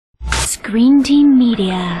Screen Team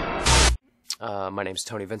Media. My name's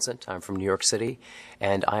Tony Vincent. I'm from New York City,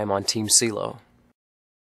 and I am on Team Cee-Lo.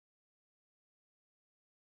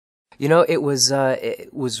 You know, it was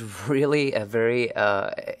really a very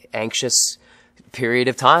anxious period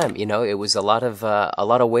of time. You know, it was a lot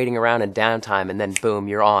of waiting around and downtime, and then boom,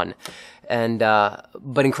 you're on, and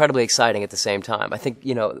but incredibly exciting at the same time. I think,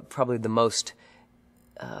 you know, probably the most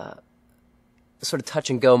sort of touch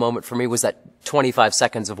and go moment for me was that 25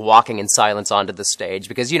 seconds of walking in silence onto the stage,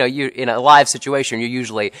 because, you know, you in a live situation,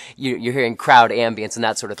 you're hearing crowd ambience and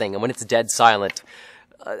that sort of thing, and when it's dead silent,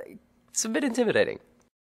 it's a bit intimidating.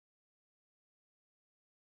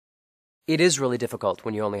 It is really difficult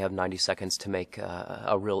when you only have 90 seconds to make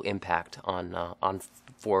a real impact on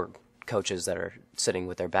four coaches that are sitting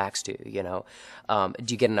with their backs to you. You know,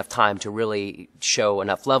 do you get enough time to really show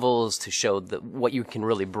enough levels to show what you can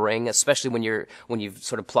really bring, especially when you've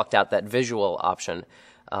sort of plucked out that visual option?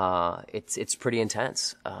 It's pretty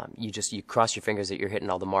intense. You cross your fingers that you're hitting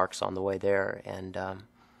all the marks on the way there, and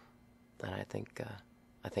I think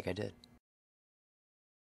I did.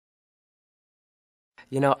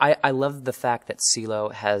 You know, I love the fact that Cee-Lo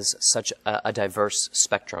has such a diverse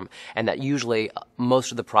spectrum, and that usually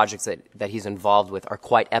most of the projects that he's involved with are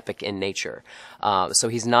quite epic in nature. So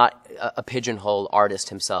he's not a pigeonhole artist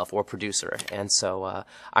himself or producer, and so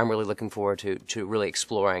I'm really looking forward to really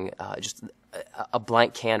exploring just a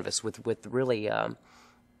blank canvas with really an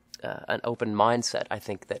open mindset. I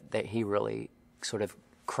think that he really sort of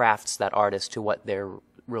crafts that artist to what their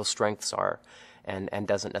real strengths are, and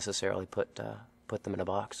doesn't necessarily put them in a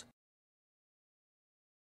box.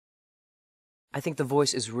 I think the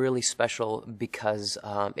voice is really special because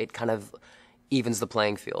it kind of evens the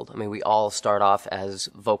playing field. I mean, we all start off as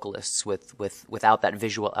vocalists without that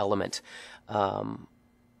visual element,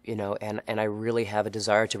 you know, and I really have a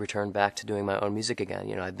desire to return back to doing my own music again.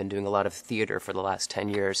 You know, I've been doing a lot of theater for the last 10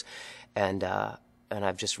 years, and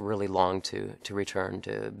I've just really longed to return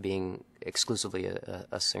to being exclusively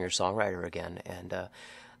a singer-songwriter again, and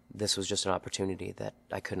this was just an opportunity that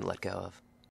I couldn't let go of.